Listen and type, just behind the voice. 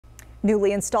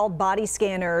Newly installed body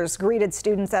scanners greeted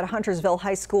students at Huntersville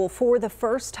High School for the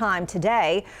first time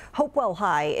today. Hopewell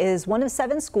High is one of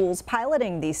 7 schools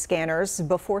piloting these scanners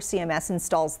before CMS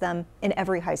installs them in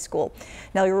every high school.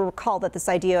 Now, you'll recall that this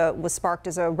idea was sparked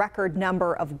as a record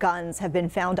number of guns have been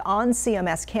found on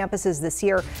CMS campuses this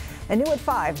year. And new at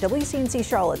 5, WCNC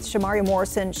Charlotte's Shamaria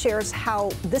Morrison shares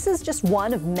how this is just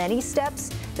one of many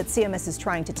steps that CMS is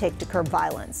trying to take to curb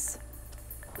violence.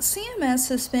 CMS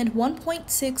has spent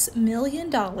 $1.6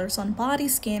 million on body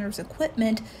scanners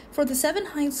equipment for the 7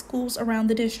 high schools around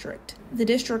the district. The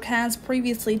district has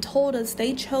previously told us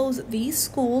they chose these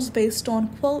schools based on,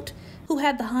 quote, who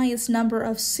had the highest number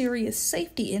of serious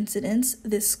safety incidents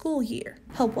this school year.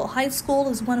 Hopewell High School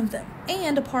is one of them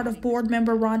and a part of board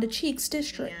member Rhonda Cheek's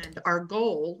district. And our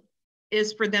goal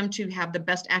is for them to have the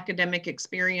best academic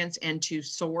experience and to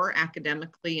soar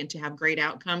academically and to have great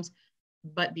outcomes,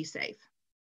 but be safe.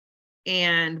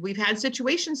 And we've had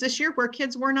situations this year where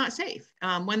kids were not safe.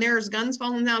 When there's guns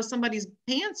falling out of somebody's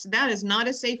pants, that is not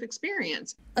a safe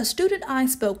experience. A student I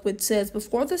spoke with says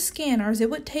before the scanners,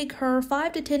 it would take her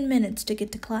 5 to 10 minutes to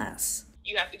get to class.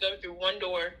 You have to go through one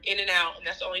door, in and out, and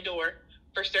that's the only door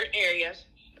for certain areas.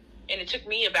 And it took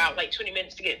me about 20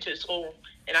 minutes to get to school,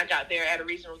 and I got there at a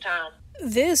reasonable time.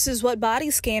 This is what body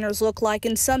scanners look like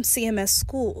in some CMS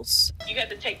schools. You have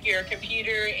to take your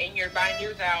computer and your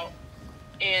binders out.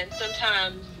 And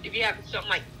sometimes if you have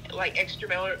something like extra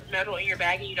metal in your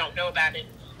bag and you don't know about it,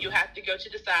 you have to go to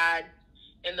the side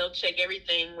and they'll check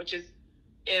everything,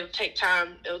 it'll take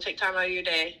time out of your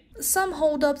day. Some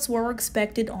holdups were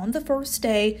expected on the first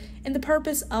day, and the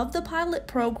purpose of the pilot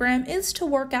program is to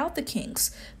work out the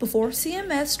kinks before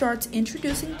CMS starts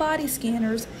introducing body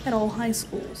scanners at all high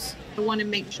schools. I want to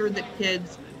make sure that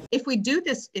kids, if we do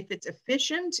this, if it's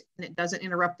efficient and it doesn't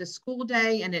interrupt the school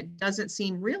day and it doesn't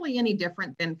seem really any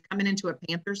different than coming into a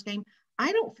Panthers game,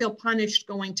 I don't feel punished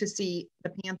going to see the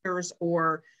Panthers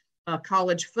or a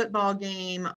college football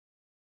game